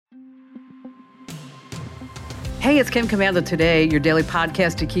Hey, it's Kim Commando Today, your daily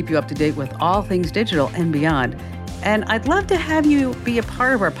podcast to keep you up to date with all things digital and beyond. And I'd love to have you be a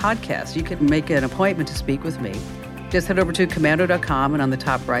part of our podcast. You can make an appointment to speak with me. Just head over to commando.com, and on the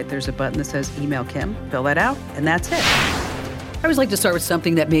top right, there's a button that says Email Kim. Fill that out, and that's it. I always like to start with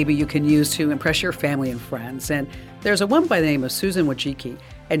something that maybe you can use to impress your family and friends. And there's a woman by the name of Susan Wojcicki,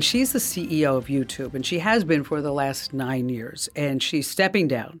 and she's the CEO of YouTube, and she has been for the last 9 years, and she's stepping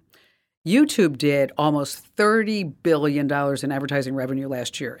down. YouTube did almost $30 billion in advertising revenue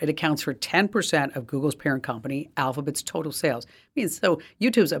last year. It accounts for 10% of Google's parent company, Alphabet's total sales. So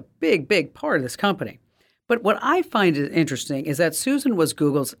YouTube's a big, big part of this company. But what I find interesting is that Susan was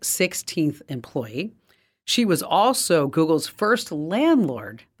Google's 16th employee. She was also Google's first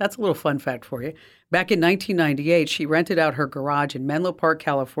landlord. That's a little fun fact for you. Back in 1998, she rented out her garage in Menlo Park,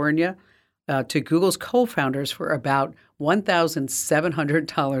 California, to Google's co-founders for about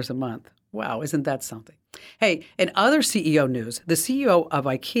 $1,700 a month. Wow, isn't that something? Hey, in other CEO news, the CEO of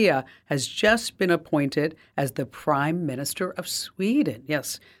IKEA has just been appointed as the Prime Minister of Sweden.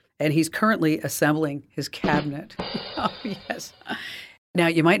 Yes, and he's currently assembling his cabinet. Oh, yes. Now,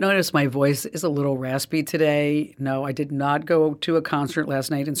 you might notice my voice is a little raspy today. No, I did not go to a concert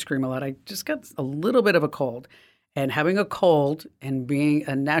last night and scream a lot. I just got a little bit of a cold. And having a cold and being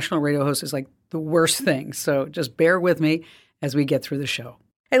a national radio host is like the worst thing. So just bear with me as we get through the show.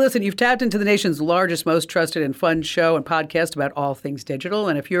 Hey, listen, you've tapped into the nation's largest, most trusted and fun show and podcast about all things digital.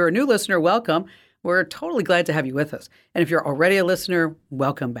 And if you're a new listener, welcome. We're totally glad to have you with us. And if you're already a listener,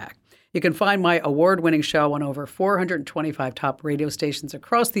 welcome back. You can find my award-winning show on over 425 top radio stations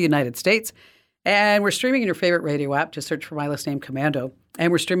across the United States. And we're streaming in your favorite radio app. Just search for my last name, Commando.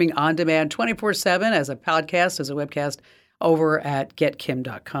 And we're streaming on demand 24/7 as a podcast, as a webcast over at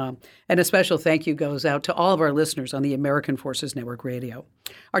getkim.com. And a special thank you goes out to all of our listeners on the American Forces Network Radio.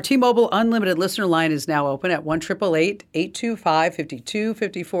 Our T-Mobile Unlimited listener line is now open at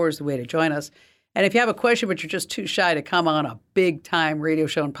 1-888-825-5254 is the way to join us. And if you have a question but you're just too shy to come on a big-time radio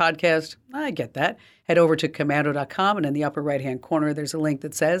show and podcast, I get that. Head over to commando.com, and in the upper right-hand corner, there's a link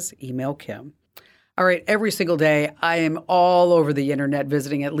that says Email Kim. All right, every single day, I am all over the internet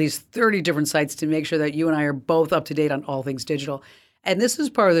visiting at least 30 different sites to make sure that you and I are both up to date on all things digital. And this is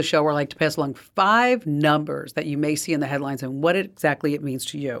part of the show where I like to pass along 5 numbers that you may see in the headlines and what exactly it means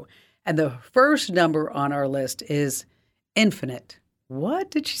to you. And the first number on our list is infinite. What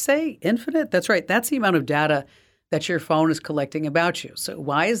did she say? Infinite? That's right. That's the amount of data that your phone is collecting about you. So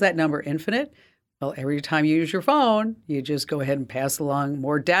why is that number infinite? Well, every time you use your phone, you just go ahead and pass along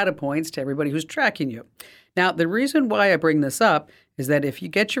more data points to everybody who's tracking you. Now, the reason why I bring this up is that if you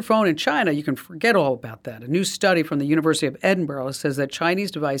get your phone in China, you can forget all about that. A new study from the University of Edinburgh says that Chinese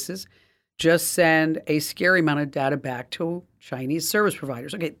devices just send a scary amount of data back to Chinese service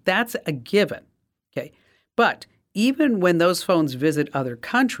providers. Okay, that's a given. Okay, but even when those phones visit other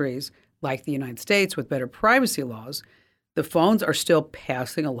countries, like the United States with better privacy laws, the phones are still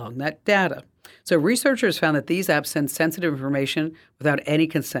passing along that data. So researchers found that these apps send sensitive information without any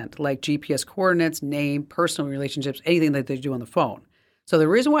consent, like GPS coordinates, name, personal relationships, anything that they do on the phone. So the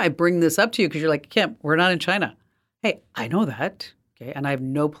reason why I bring this up to you, because you're like, Kim, we're not in China. Hey, I know that, okay, and I have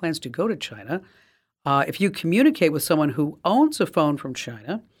no plans to go to China. If you communicate with someone who owns a phone from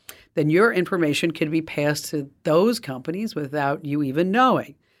China, then your information can be passed to those companies without you even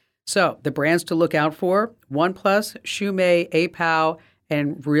knowing. So the brands to look out for: OnePlus, Xiaomi, Apao,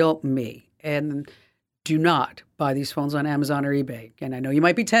 and Realme. And do not buy these phones on Amazon or eBay. And I know you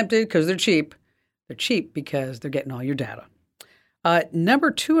might be tempted because they're cheap. They're cheap because they're getting all your data. Number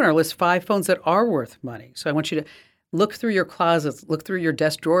 2 on our list, 5 phones that are worth money. So I want you to look through your closets, look through your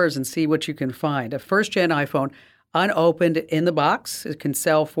desk drawers and see what you can find. A first-gen iPhone, unopened in the box, it can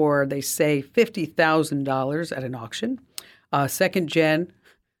sell for, they say, $50,000 at an auction. Second-gen,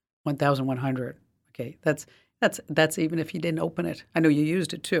 $1,100. Okay, that's even if you didn't open it. I know you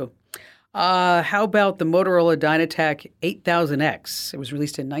used it too. How about the Motorola Dynatac 8000X? It was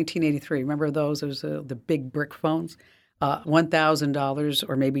released in 1983. Remember those? Those the big brick phones. $1,000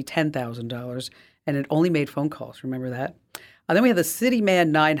 or maybe $10,000, and it only made phone calls. Remember that? Then we have the CityMan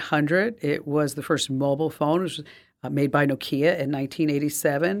 900. It was the first mobile phone. It was made by Nokia in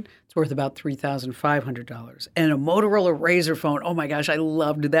 1987. It's worth about $3,500. And a Motorola Razr phone. Oh my gosh, I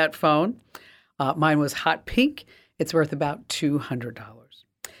loved that phone. Mine was hot pink. It's worth about $200.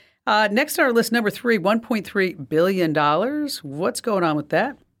 Next on our list, number 3, $1.3 billion. What's going on with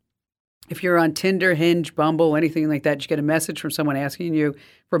that? If you're on Tinder, Hinge, Bumble, anything like that, you get a message from someone asking you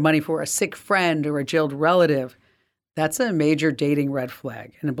for money for a sick friend or a jailed relative. That's a major dating red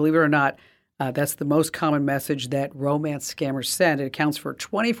flag. And believe it or not, that's the most common message that romance scammers send. It accounts for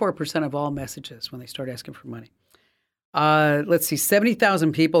 24% of all messages when they start asking for money. Let's see,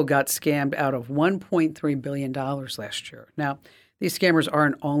 70,000 people got scammed out of $1.3 billion last year. Now, these scammers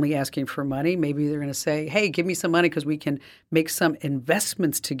aren't only asking for money. Maybe they're going to say, hey, give me some money because we can make some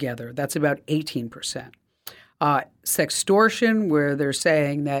investments together. That's about 18%. Sextortion, where they're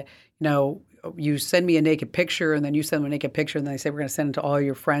saying that, you send me a naked picture and then you send them a naked picture and then they say we're going to send it to all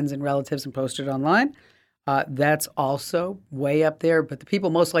your friends and relatives and post it online. That's also way up there. But the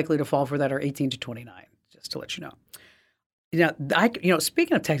people most likely to fall for that are 18 to 29, just to let you know.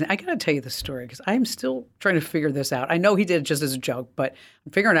 Speaking of texting, I got to tell you this story because I'm still trying to figure this out. I know he did it just as a joke, but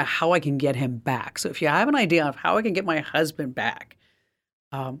I'm figuring out how I can get him back. So if you have an idea of how I can get my husband back,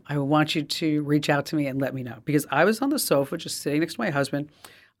 I want you to reach out to me and let me know. Because I was on the sofa just sitting next to my husband.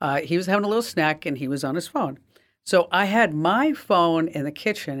 He was having a little snack and he was on his phone. So I had my phone in the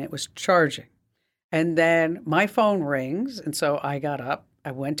kitchen. It was charging. And then my phone rings. And so I got up.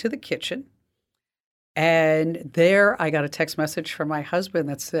 I went to the kitchen. And there I got a text message from my husband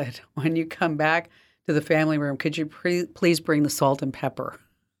that said, when you come back to the family room, could you please bring the salt and pepper?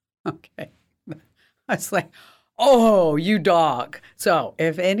 Okay. I was like, oh, you dog. So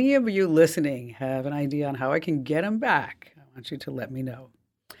if any of you listening have an idea on how I can get him back, I want you to let me know.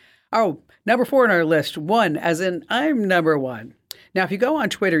 Oh, number 4 on our list, one, as in I'm number 1. Now, if you go on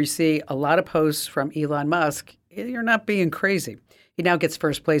Twitter, you see a lot of posts from Elon Musk. You're not being crazy. He now gets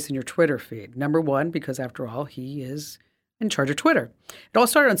first place in your Twitter feed. Number 1, because after all, he is in charge of Twitter. It all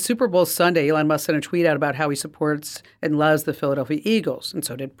started on Super Bowl Sunday. Elon Musk sent a tweet out about how he supports and loves the Philadelphia Eagles, and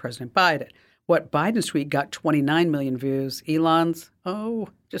so did President Biden. What Biden's tweet got 29 million views. Elon's,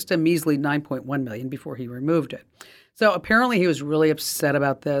 just a measly 9.1 million before he removed it. So apparently he was really upset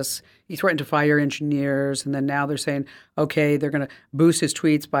about this. He threatened to fire engineers, and then now they're saying, okay, they're going to boost his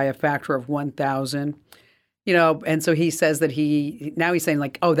tweets by a factor of 1,000. And so he says that he's saying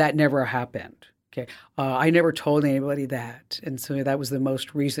like, oh, that never happened. Okay. I never told anybody that. And so that was the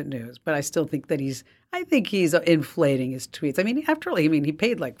most recent news. But I still think that he's inflating his tweets. I mean, after all, he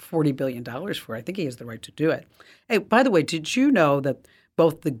paid like $40 billion for it. I think he has the right to do it. Hey, by the way, did you know that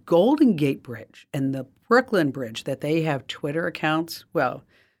both the Golden Gate Bridge and the Brooklyn Bridge, that they have Twitter accounts? Well,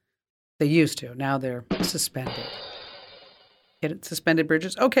 they used to. Now they're suspended. Get it? Suspended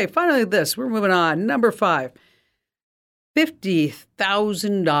bridges? Okay, finally this. We're moving on. Number 5.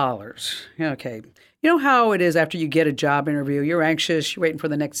 $50,000. Okay. You know how it is after you get a job interview, you're anxious, you're waiting for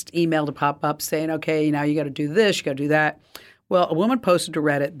the next email to pop up saying, okay, now you got to do this, you got to do that. Well, a woman posted to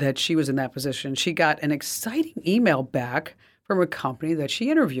Reddit that she was in that position. She got an exciting email back from a company that she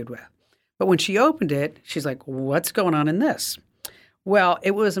interviewed with. But when she opened it, she's like, what's going on in this? Well,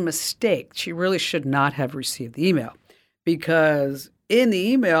 it was a mistake. She really should not have received the email because in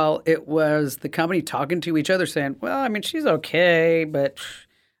the email, it was the company talking to each other saying, well, she's okay, but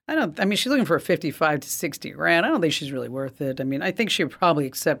she's looking for 55 to 60 grand. I don't think she's really worth it. I think she would probably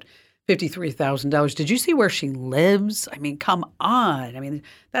accept $53,000. Did you see where she lives? Come on.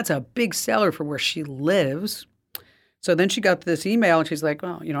 That's a big seller for where she lives. So then she got this email and she's like,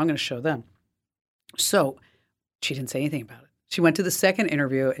 well, I'm going to show them. So she didn't say anything about it. She went to the second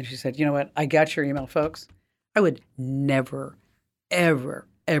interview and she said, you know what? I got your email, folks. I would never, ever,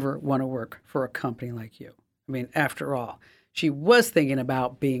 ever want to work for a company like you. After all, she was thinking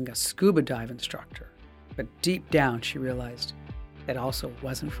about being a scuba dive instructor. But deep down, she realized that also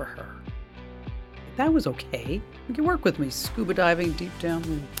wasn't for her. That was okay. You can work with me, scuba diving deep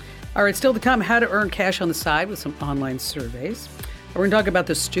down. All right, still to come, how to earn cash on the side with some online surveys. We're going to talk about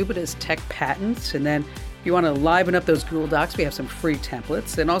the stupidest tech patents. And then if you want to liven up those Google Docs, we have some free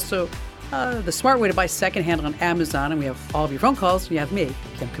templates. And also the smart way to buy secondhand on Amazon. And we have all of your phone calls. And you have me,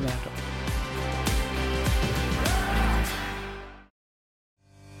 Kim Commando.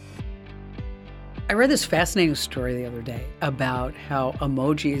 I read this fascinating story the other day about how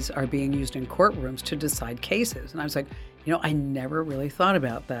emojis are being used in courtrooms to decide cases. And I was like, I never really thought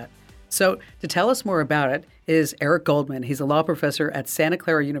about that. So to tell us more about it is Eric Goldman. He's a law professor at Santa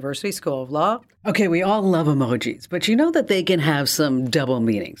Clara University School of Law. Okay, we all love emojis, but you know that they can have some double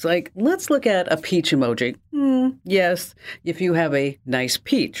meanings. Like, let's look at a peach emoji. Yes, if you have a nice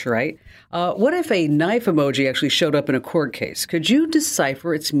peach, right? What if a knife emoji actually showed up in a court case? Could you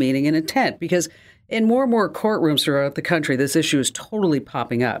decipher its meaning and intent? Because in more and more courtrooms throughout the country, this issue is totally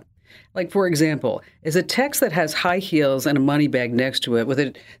popping up. Like, for example, is a text that has high heels and a money bag next to it with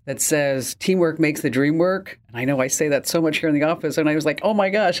it that says, teamwork makes the dream work. And I know I say that so much here in the office, and I was like, oh my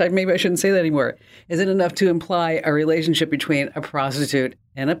gosh, maybe I shouldn't say that anymore. Is it enough to imply a relationship between a prostitute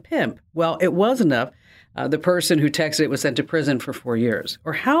and a pimp? Well, it was enough. The person who texted it was sent to prison for 4 years.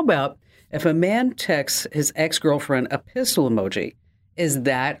 Or how about if a man texts his ex-girlfriend a pistol emoji? Is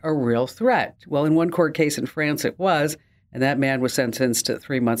that a real threat? Well, in one court case in France, it was, and that man was sentenced to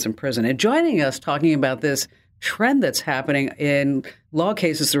 3 months in prison. And joining us talking about this trend that's happening in law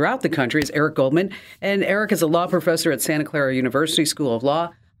cases throughout the country is Eric Goldman. And Eric is a law professor at Santa Clara University School of Law.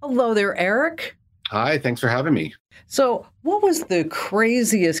 Hello there, Eric. Hi, thanks for having me. So what was the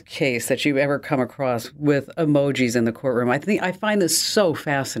craziest case that you've ever come across with emojis in the courtroom? I find this so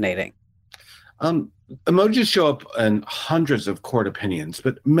fascinating. Emojis show up in hundreds of court opinions,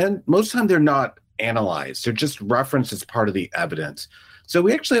 but most of the time they're not analyzed. They're just referenced as part of the evidence. So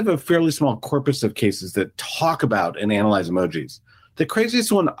we actually have a fairly small corpus of cases that talk about and analyze emojis. The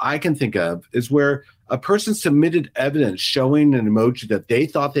craziest one I can think of is where a person submitted evidence showing an emoji that they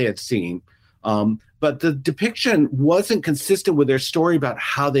thought they had seen, but the depiction wasn't consistent with their story about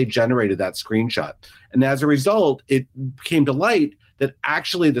how they generated that screenshot. And as a result, it came to light that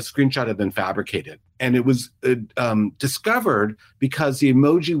actually the screenshot had been fabricated. And it was discovered because the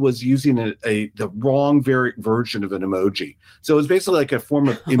emoji was using the wrong version of an emoji. So it was basically like a form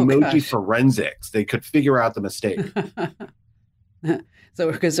of emoji forensics. They could figure out the mistake.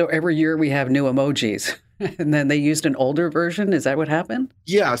 So every year we have new emojis, and then they used an older version. Is that what happened?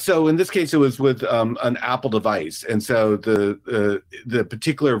 Yeah. So in this case, it was with an Apple device, and so the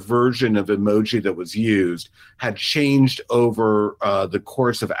particular version of emoji that was used had changed over the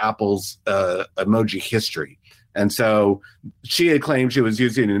course of Apple's emoji history. And so she had claimed she was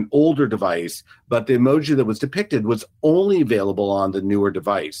using an older device, but the emoji that was depicted was only available on the newer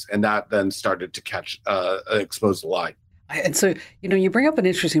device, and that then started to expose the lie. And so, you bring up an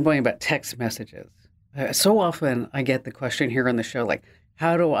interesting point about text messages. So often I get the question here on the show, like,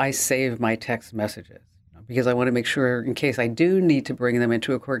 how do I save my text messages? Because I want to make sure in case I do need to bring them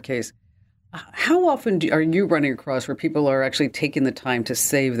into a court case. How often are you running across where people are actually taking the time to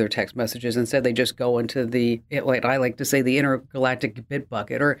save their text messages instead they just go into like I like to say, the intergalactic bit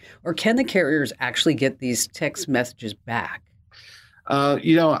bucket? Or can the carriers actually get these text messages back?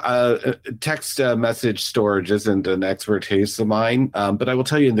 Text message storage isn't an expertise of mine, but I will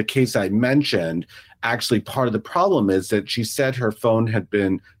tell you in the case I mentioned, actually part of the problem is that she said her phone had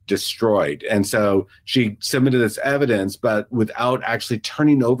been destroyed. And so she submitted this evidence, but without actually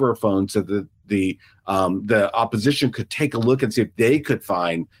turning over her phone so that the opposition could take a look and see if they could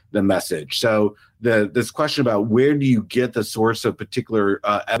find the message. So this question about where do you get the source of particular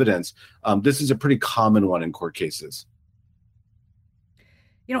evidence, this is a pretty common one in court cases.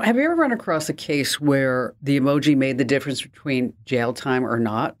 Have you ever run across a case where the emoji made the difference between jail time or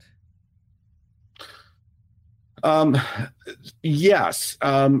not? Yes.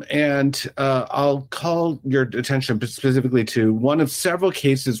 And I'll call your attention specifically to one of several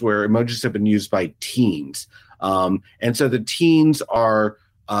cases where emojis have been used by teens. And so the teens are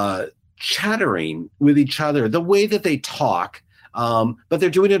chattering with each other the way that they talk. But they're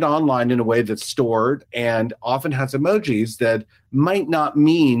doing it online in a way that's stored and often has emojis that might not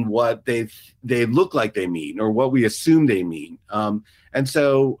mean what they look like they mean or what we assume they mean. And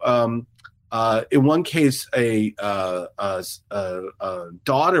so in one case, a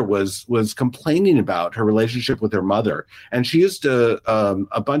daughter was complaining about her relationship with her mother, and she used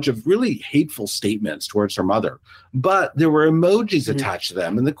a bunch of really hateful statements towards her mother. But there were emojis attached to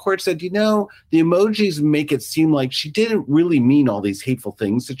them, and the court said, the emojis make it seem like she didn't really mean all these hateful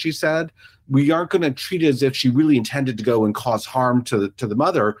things that she said. We aren't going to treat it as if she really intended to go and cause harm to the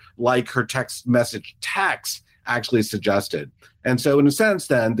mother, like her text message actually suggested. And so in a sense,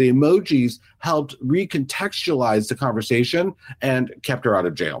 then, the emojis helped recontextualize the conversation and kept her out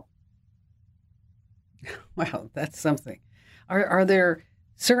of jail. Wow, that's something. Are there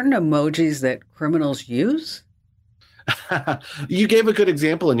certain emojis that criminals use? You gave a good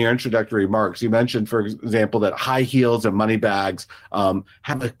example in your introductory remarks. You mentioned, for example, that high heels and money bags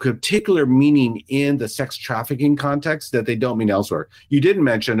have a particular meaning in the sex trafficking context that they don't mean elsewhere. You didn't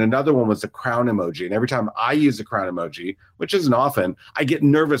mention another one was the crown emoji. And every time I use the crown emoji, which isn't often, I get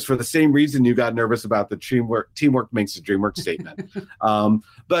nervous for the same reason you got nervous about the teamwork makes the dream work statement.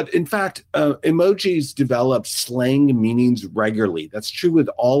 But in fact, emojis develop slang meanings regularly. That's true with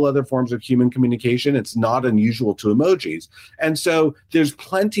all other forms of human communication. It's not unusual to emojis. And so there's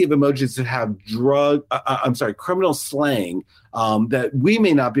plenty of emojis that have criminal slang that we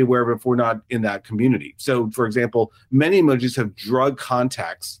may not be aware of if we're not in that community. So, for example, many emojis have drug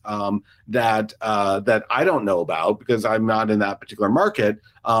context that I don't know about because I'm not in that particular market,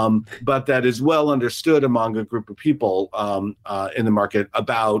 but that is well understood among a group of people in the market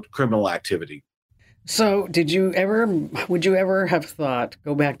about criminal activity. So would you ever have thought,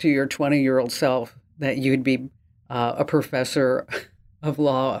 go back to your 20-year-old self, that you'd be a professor of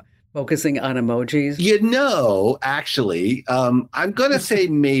law Focusing on emojis? Actually, I'm going to say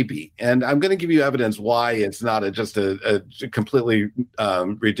maybe, and I'm going to give you evidence why it's not just a completely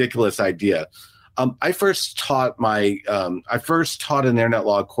ridiculous idea. I first taught an internet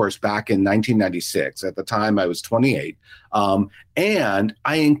law course back in 1996. At the time, I was 28, and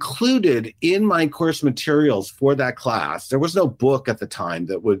I included in my course materials for that class. There was no book at the time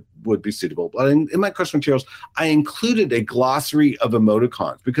that would be suitable, but in my course materials, I included a glossary of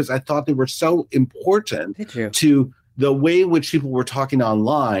emoticons because I thought they were so important to the way in which people were talking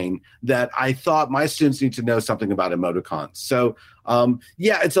online that I thought my students need to know something about emoticons. So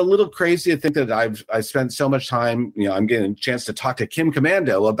it's a little crazy to think that I spent so much time, I'm getting a chance to talk to Kim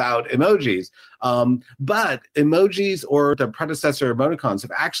Commando about emojis. But emojis or the predecessor emoticons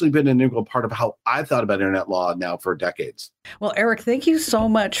have actually been an integral part of how I thought about internet law now for decades. Well, Eric, thank you so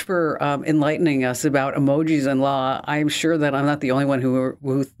much for enlightening us about emojis and law. I'm sure that I'm not the only one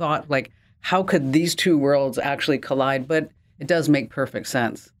who thought, like, how could these two worlds actually collide? But it does make perfect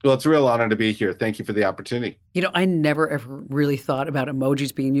sense. Well, it's a real honor to be here. Thank you for the opportunity. I never ever really thought about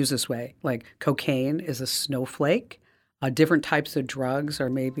emojis being used this way. Like cocaine is a snowflake. Different types of drugs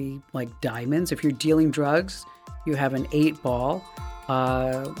are maybe like diamonds. If you're dealing drugs, you have an 8-ball.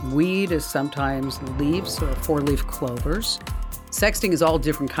 Weed is sometimes leaves or 4-leaf clovers. Sexting is all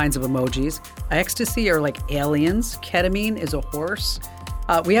different kinds of emojis. Ecstasy are like aliens. Ketamine is a horse.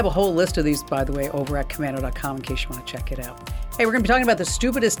 We have a whole list of these, by the way, over at Commando.com in case you want to check it out. Hey, we're going to be talking about the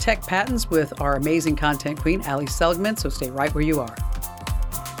stupidest tech patents with our amazing content queen, Ali Seligman, so stay right where you are.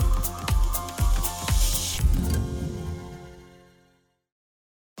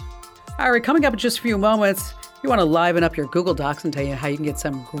 All right, coming up in just a few moments, you want to liven up your Google Docs and tell you how you can get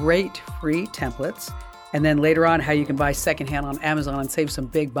some great free templates. And then later on, how you can buy secondhand on Amazon and save some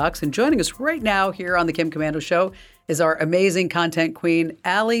big bucks. And joining us right now here on the Kim Commando Show is our amazing content queen,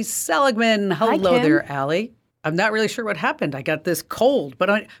 Ali Seligman. Hello there, Ali. I'm not really sure what happened. I got this cold, but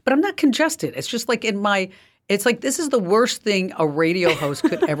I'm not congested. It's just like it's like this is the worst thing a radio host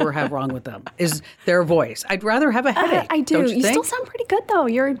could ever have wrong with them is their voice. I'd rather have a headache. I do. Don't you think? Still sound pretty good though.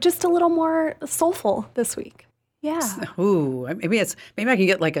 You're just a little more soulful this week. Yeah. Ooh, maybe I can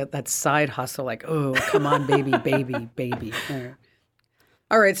get like that side hustle, like, oh, come on, baby, baby, baby.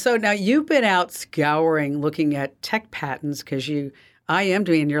 All right. So now you've been out scouring, looking at tech patents because IM'd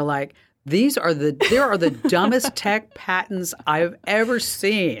me and you're like, there are the dumbest tech patents I've ever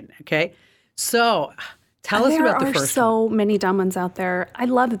seen. Okay. So tell us about the first one. There are so many dumb ones out there. I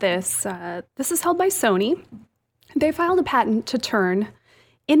love this. This is held by Sony. They filed a patent to turn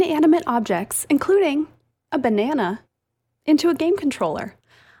inanimate objects, including a banana, into a game controller.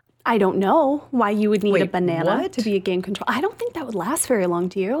 I don't know why you would need a banana to be a game controller. I don't think that would last very long,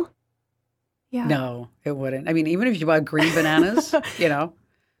 do you? Yeah. No, it wouldn't. I mean, even if you buy green bananas,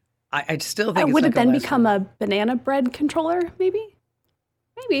 I still think would it then become a banana bread controller, maybe?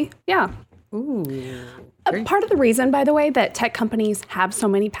 Maybe, yeah. Ooh. Part of the reason, by the way, that tech companies have so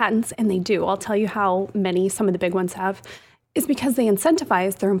many patents, and they do, I'll tell you how many some of the big ones have, is because they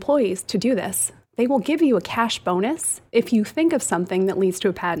incentivize their employees to do this. They will give you a cash bonus if you think of something that leads to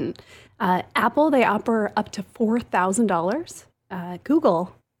a patent. Apple, they offer up to $4,000.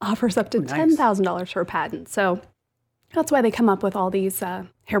 Google offers up to $10,000 for a patent. So that's why they come up with all these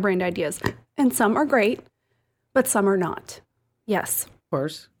harebrained ideas. And some are great, but some are not. Yes. Of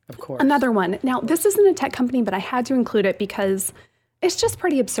course. Another one. Now, this isn't a tech company, but I had to include it because it's just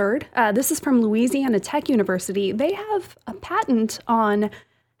pretty absurd. This is from Louisiana Tech University. They have a patent on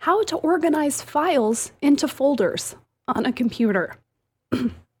how to organize files into folders on a computer.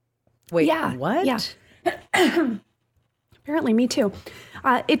 Wait, yeah, what? Yeah. Apparently, me too.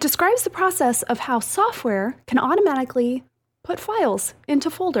 It describes the process of how software can automatically put files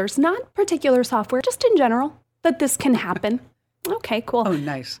into folders, not particular software, just in general, that this can happen. Okay, cool. Oh,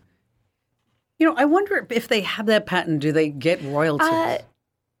 nice. I wonder if they have that patent, do they get royalties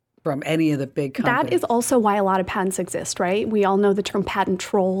from any of the big companies? That is also why a lot of patents exist, right? We all know the term patent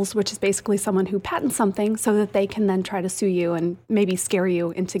trolls, which is basically someone who patents something so that they can then try to sue you and maybe scare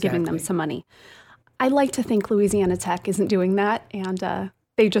you into giving them some money. I like to think Louisiana Tech isn't doing that, and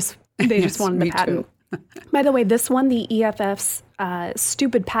they just wanted the patent. By the way, this won the EFF's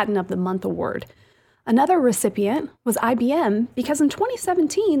Stupid Patent of the Month award. Another recipient was IBM because in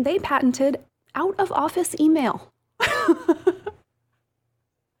 2017, they patented out-of-office email.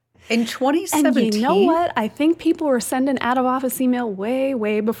 In 2017? And you know what? I think people were sending out-of-office email way,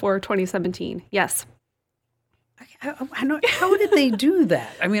 way before 2017. Yes. How did they do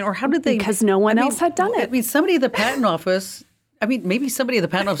that? I mean, or how did they? Because no one else had done it. I mean, somebody at the patent office I mean, maybe somebody at the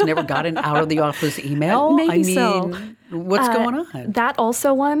patent office never got an out of the office email. Maybe so. What's going on? That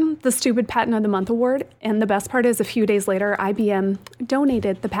also won the Stupid Patent of the Month award. And the best part is a few days later, IBM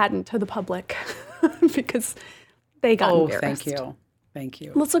donated the patent to the public because they got embarrassed. Thank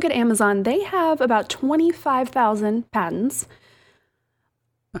you. Let's look at Amazon. They have about 25,000 patents.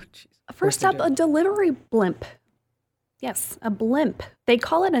 Oh, First up, a delivery blimp. Yes, a blimp. They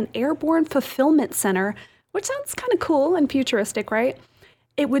call it an airborne fulfillment center, which sounds kind of cool and futuristic, right?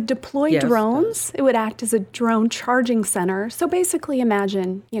 It would deploy drones. It would act as a drone charging center. So basically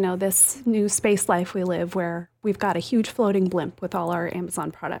imagine, this new space life we live where we've got a huge floating blimp with all our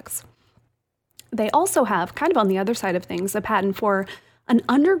Amazon products. They also have, kind of on the other side of things, a patent for an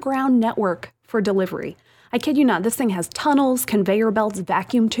underground network for delivery. I kid you not, this thing has tunnels, conveyor belts,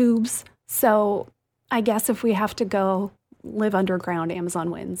 vacuum tubes. So I guess if we have to go live underground,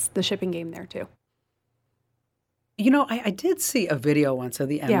 Amazon wins the shipping game there too. I did see a video once of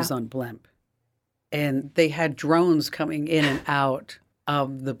the Amazon blimp, and they had drones coming in and out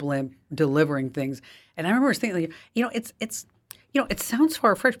of the blimp delivering things. And I remember thinking, it sounds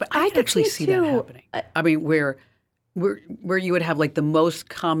far-fetched, but I could actually see that happening. I mean, where you would have like the most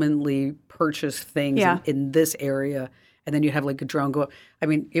commonly purchased things in this area, and then you'd have like a drone go up. I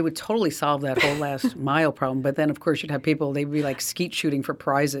mean, it would totally solve that whole last mile problem. But then, of course, you'd have people, they'd be like skeet shooting for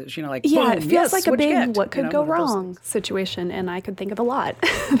prizes, like, boom, it feels like a big what could go wrong situation. And I could think of a lot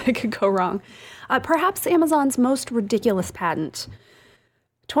that could go wrong. Perhaps Amazon's most ridiculous patent.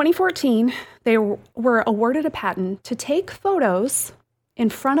 2014, they were awarded a patent to take photos in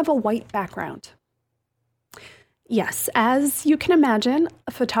front of a white background. Yes, as you can imagine,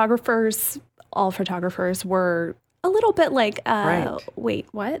 all photographers were a little bit like, wait,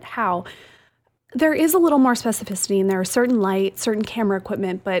 what? How? There is a little more specificity, and there are certain light, certain camera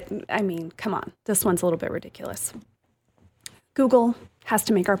equipment, but I mean, come on, this one's a little bit ridiculous. Google has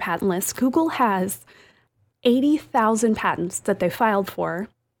to make our patent list. Google has 80,000 patents that they filed for,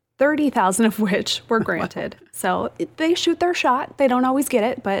 30,000 of which were granted. So they shoot their shot. They don't always get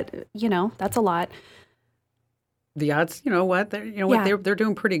it, but, that's a lot. The odds, they're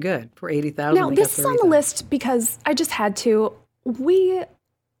doing pretty good for 80,000. Now, this is on the list because I just had to. We,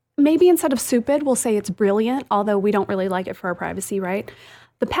 maybe instead of stupid, we'll say it's brilliant, although we don't really like it for our privacy, right?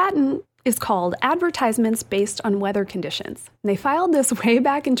 The patent is called Advertisements Based on Weather Conditions. And they filed this way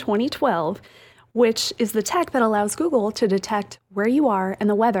back in 2012, which is the tech that allows Google to detect where you are and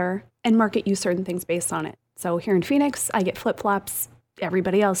the weather and market you certain things based on it. So here in Phoenix, I get flip-flops.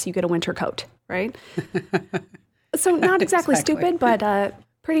 Everybody else, you get a winter coat, right? So not exactly stupid, but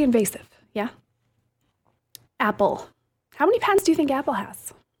pretty invasive, yeah? Apple. How many patents do you think Apple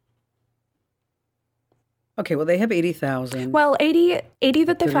has? Okay, well, they have 80,000. Well, 80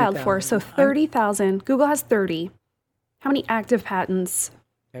 that they filed for, so 30,000. Google has 30. How many active patents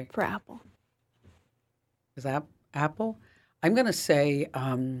for Apple? Is that Apple? I'm going to say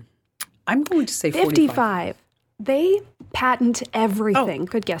 55. They patent everything.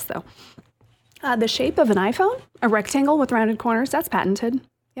 Good guess, though. The shape of an iPhone, a rectangle with rounded corners, that's patented.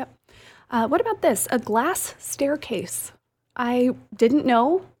 Yep. What about this? A glass staircase. I didn't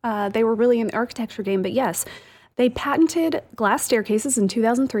know they were really in the architecture game, but yes, they patented glass staircases in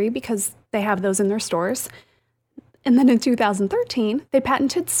 2003 because they have those in their stores. And then in 2013, they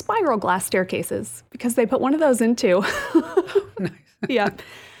patented spiral glass staircases because they put one of those in too. Nice. Yeah.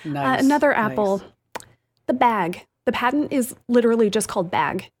 Nice. Another Apple. The bag. The patent is literally just called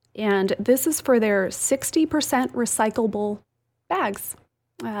bag. And this is for their 60% recyclable bags.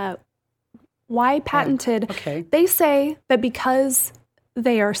 Why patented? Okay. They say that because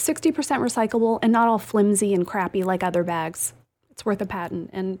they are 60% recyclable and not all flimsy and crappy like other bags, it's worth a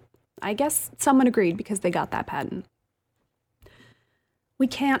patent. And I guess someone agreed because they got that patent. We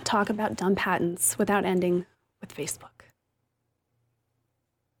can't talk about dumb patents without ending with Facebook.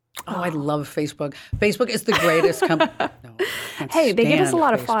 Oh, I love Facebook. Facebook is the greatest company. Hey, they give us a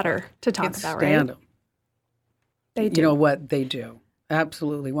lot of fodder to talk about, right? Them. They do. You know what? They do.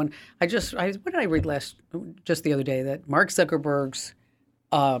 Absolutely. What did I read just the other day? That Mark Zuckerberg's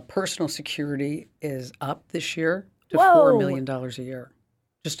personal security is up this year to $4 million a year.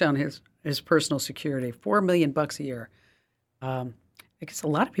 Just on his personal security, $4 million a year. I guess a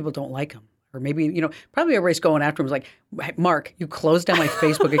lot of people don't like him. Or maybe, probably everybody's going after him. It's like, hey, Mark, you closed down my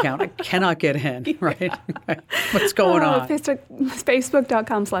Facebook account. I cannot get in, right? What's going on?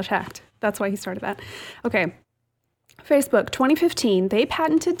 Facebook.com/hacked. That's why he started that. Okay. Facebook, 2015, they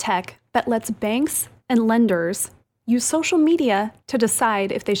patented tech that lets banks and lenders use social media to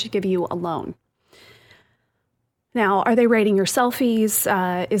decide if they should give you a loan. Now, are they rating your selfies?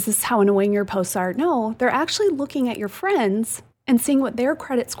 Is this how annoying your posts are? No, they're actually looking at your friends and seeing what their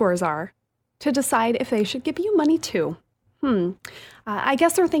credit scores are to decide if they should give you money too. I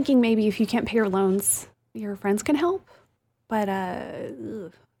guess they're thinking maybe if you can't pay your loans, your friends can help. But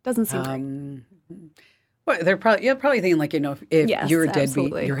doesn't seem great. Well, they're probably thinking like, if Yes, you're a deadbeat,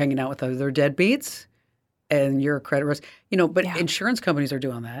 absolutely. you're hanging out with other deadbeats and you're a credit risk. But insurance companies are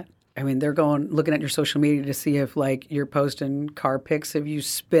doing that. I mean, they're looking at your social media to see if like you're posting car pics of you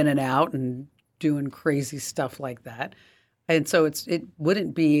spinning out and doing crazy stuff like that. And so it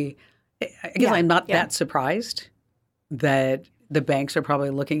wouldn't be, I guess I'm not that surprised that the banks are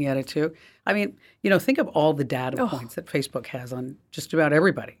probably looking at it too. I mean, think of all the data points that Facebook has on just about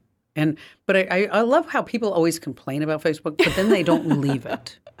everybody. But I love how people always complain about Facebook, but then they don't leave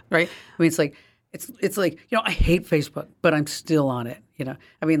it, right? I mean, it's like, I hate Facebook, but I'm still on it,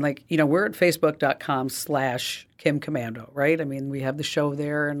 I mean, like, we're at facebook.com/Kim Komando, right? I mean, we have the show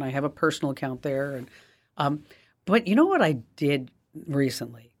there and I have a personal account there. And but you know what I did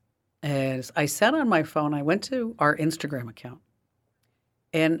recently is I sat on my phone, I went to our Instagram account,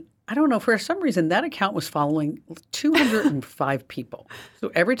 and I don't know, for some reason that account was following 205 people.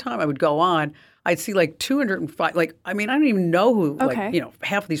 So every time I would go on, I'd see like 205. Like, I mean, I don't even know who,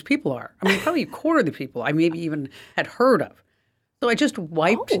 half of these people are. I mean, probably a quarter of the people I maybe even had heard of. So I just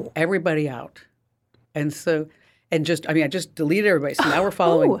wiped everybody out. I just deleted everybody. So now we're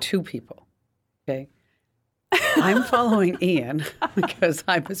following two people. Okay. I'm following Ian because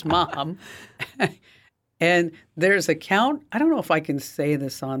I'm his mom. And there's an account, I don't know if I can say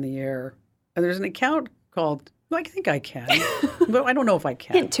this on the air. And there's an account called, I think I can, but I don't know if I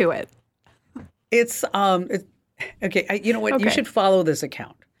can. Hint to it. It's, okay, you know what? Okay. You should follow this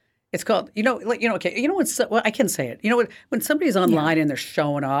account. It's called, I can say it. When somebody's online and they're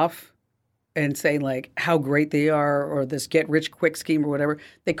showing off and saying like how great they are or this get rich quick scheme or whatever,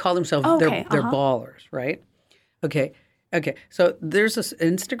 they call themselves, they're ballers, right? Okay. So there's this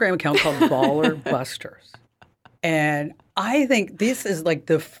Instagram account called Baller Busters. And I think this is like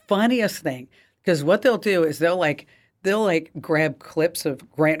the funniest thing because what they'll do is they'll grab clips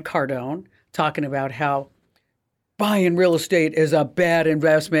of Grant Cardone talking about how buying real estate is a bad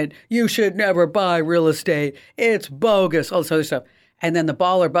investment. You should never buy real estate. It's bogus, all this other stuff. And then the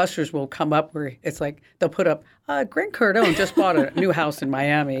Baller Busters will come up where it's like they'll put up, Grant Cardone just bought a new house in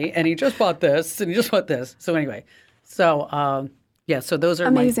Miami and he just bought this and he just bought this. So anyway. So, so those are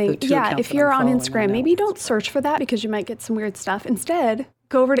amazing. The two accounts if you're on Instagram, maybe don't search for that because you might get some weird stuff. Instead,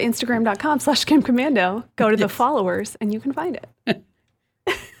 go over to Instagram.com/Kim Komando, go to the followers, and you can find it.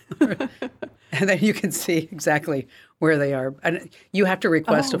 And then you can see exactly where they are. And you have to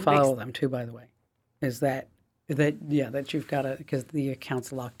request to follow them too, by the way. Is that you've got to, because the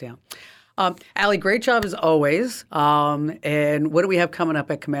account's locked down. Allie, great job as always. And what do we have coming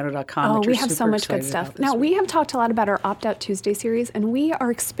up at Komando.com? Oh, we have so much good stuff. Now, we have talked a lot about our Opt Out Tuesday series, and we are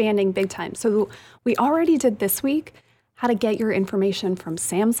expanding big time. So we already did this week how to get your information from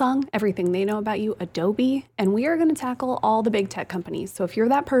Samsung, everything they know about you, Adobe, and we are going to tackle all the big tech companies. So if you're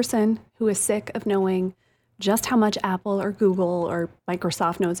that person who is sick of knowing just how much Apple or Google or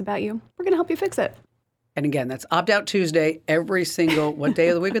Microsoft knows about you, we're going to help you fix it. And again, that's Opt Out Tuesday every single, what day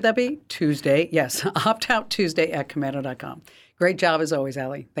of the week would that be? Tuesday. Yes, Opt Out Tuesday at Komando.com. Great job as always,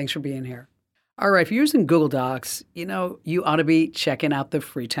 Allie. Thanks for being here. All right, if you're using Google Docs, you ought to be checking out the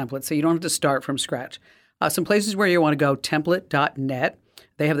free template so you don't have to start from scratch. Some places where you want to go, template.net.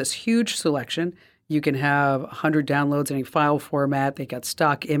 They have this huge selection. You can have 100 downloads in any file format. They got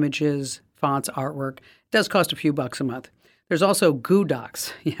stock images, fonts, artwork. It does cost a few bucks a month. There's also Goo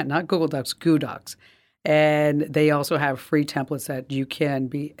Docs. Yeah, not Google Docs, Goo Docs. And they also have free templates that you can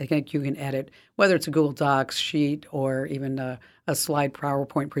edit, whether it's a Google Docs sheet or even a slide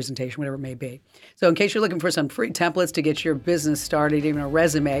PowerPoint presentation, whatever it may be. So in case you're looking for some free templates to get your business started, even a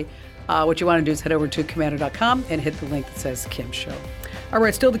resume, what you want to do is head over to Komando.com and hit the link that says Kim Show. All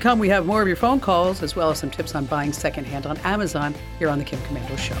right, still to come, we have more of your phone calls as well as some tips on buying secondhand on Amazon here on the Kim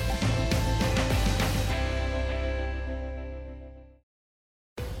Komando Show.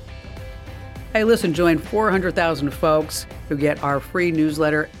 Hey, listen, join 400,000 folks who get our free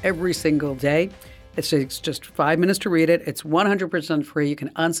newsletter every single day. It takes just 5 minutes to read it. It's 100% free. You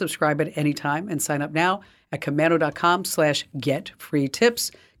can unsubscribe at any time and sign up now at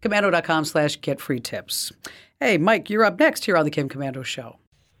Komando.com/getfreetips. Komando.com/getfreetips. Hey, Mike, you're up next here on the Kim Komando Show.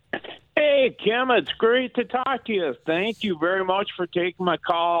 Hey, Kim, it's great to talk to you. Thank you very much for taking my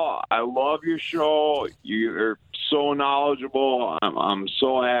call. I love your show. You're so knowledgeable. I'm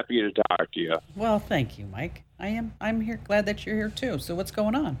so happy to talk to you. Well, thank you, Mike. I'm here. Glad that you're here too. So what's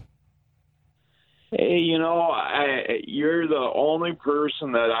going on? Hey, you're the only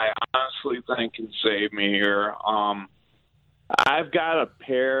person that I honestly think can save me here. I've got a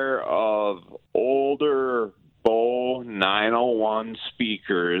pair of older Bo 901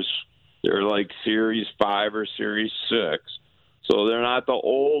 speakers. They're like Series 5 or Series 6. So they're not the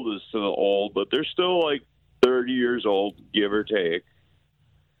oldest of the old, but they're still like 30 years old, give or take.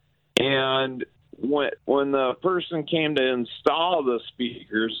 And when the person came to install the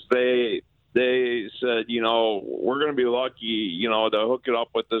speakers, they said, we're going to be lucky, to hook it up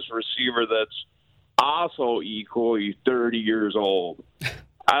with this receiver that's also equally 30 years old.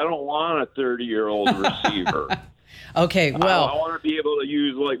 I don't want a 30-year-old receiver. Okay, well, I want to be able to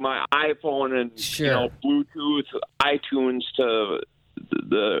use like my iPhone and Bluetooth, iTunes to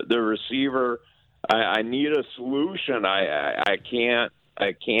the receiver. I need a solution. I can't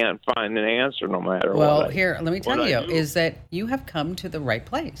find an answer no matter what. Well, here, let me tell you, is that you have come to the right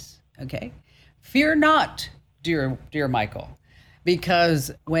place. Okay, fear not, dear Michael, because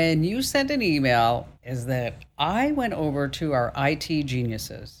when you sent an email, is that I went over to our IT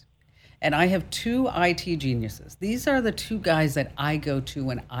geniuses. And I have two IT geniuses. These are the two guys that I go to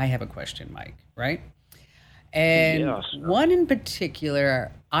when I have a question, Mike, right? And one in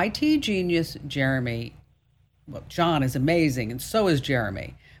particular, IT genius Jeremy, well, John is amazing, and so is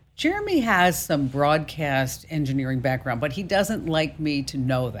Jeremy. Jeremy has some broadcast engineering background, but he doesn't like me to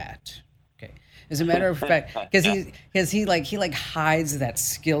know that. Okay. As a matter of fact, because he hides that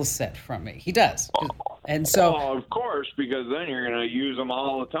skill set from me. He does. And so, of course, because then you're going to use them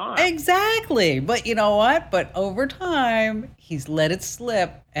all the time. Exactly. But you know what? But over time, he's let it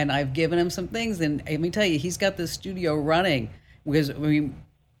slip, and I've given him some things. And let me tell you, he's got this studio running because,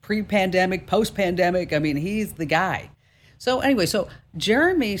 pre-pandemic, post-pandemic, he's the guy. So anyway,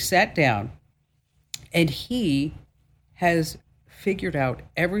 Jeremy sat down, and he has figured out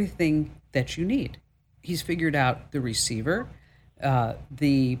everything that you need. He's figured out the receiver,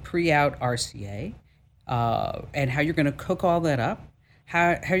 the pre-out RCA, and how you're going to cook all that up,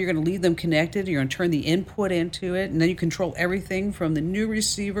 how you're going to leave them connected, you're going to turn the input into it, and then you control everything from the new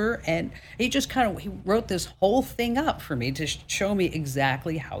receiver. And he just he wrote this whole thing up for me to show me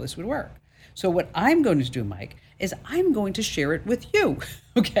exactly how this would work. So what I'm going to do, Mike, is I'm going to share it with you.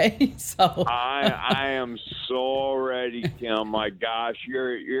 Okay, so I am so ready, Kim. My gosh,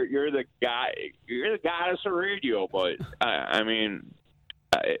 you're the guy. You're the goddess of radio. But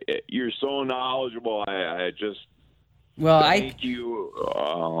you're so knowledgeable. I just thank you.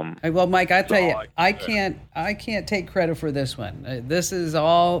 Well, Mike, I tell you, I can't take credit for this one. This is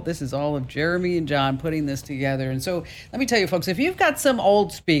all of Jeremy and John putting this together. And so let me tell you, folks, if you've got some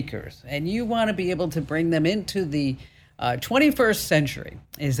old speakers and you want to be able to bring them into the 21st century,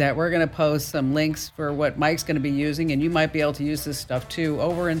 is that we're going to post some links for what Mike's going to be using, and you might be able to use this stuff too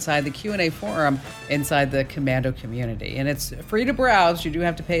over inside the Q&A forum inside the Commando community. And it's free to browse. You do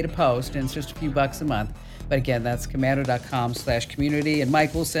have to pay to post, and it's just a few bucks a month. But again, that's commando.com/community, and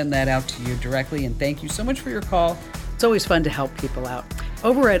Mike will send that out to you directly. And thank you so much for your call. It's always fun to help people out.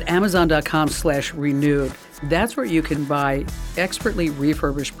 Over at amazon.com/renewed, that's where you can buy expertly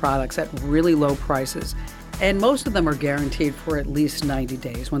refurbished products at really low prices. And most of them are guaranteed for at least 90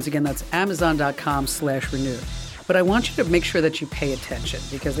 days. Once again, that's amazon.com/renewed. But I want you to make sure that you pay attention,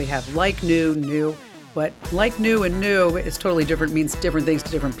 because they have like new, but like new and new is totally different, means different things to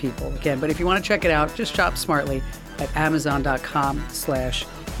different people. Again, but if you want to check it out, just shop smartly at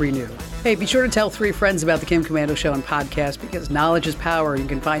amazon.com/renewed. Hey, be sure to tell 3 friends about the Kim Komando Show and podcast, because knowledge is power. You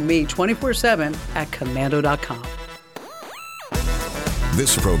can find me 24/7 at commando.com.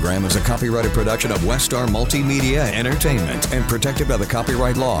 This program is a copyrighted production of Westar Multimedia Entertainment and protected by the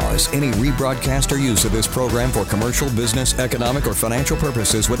copyright laws. Any rebroadcast or use of this program for commercial, business, economic, or financial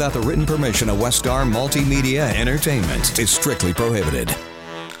purposes without the written permission of Westar Multimedia Entertainment is strictly prohibited.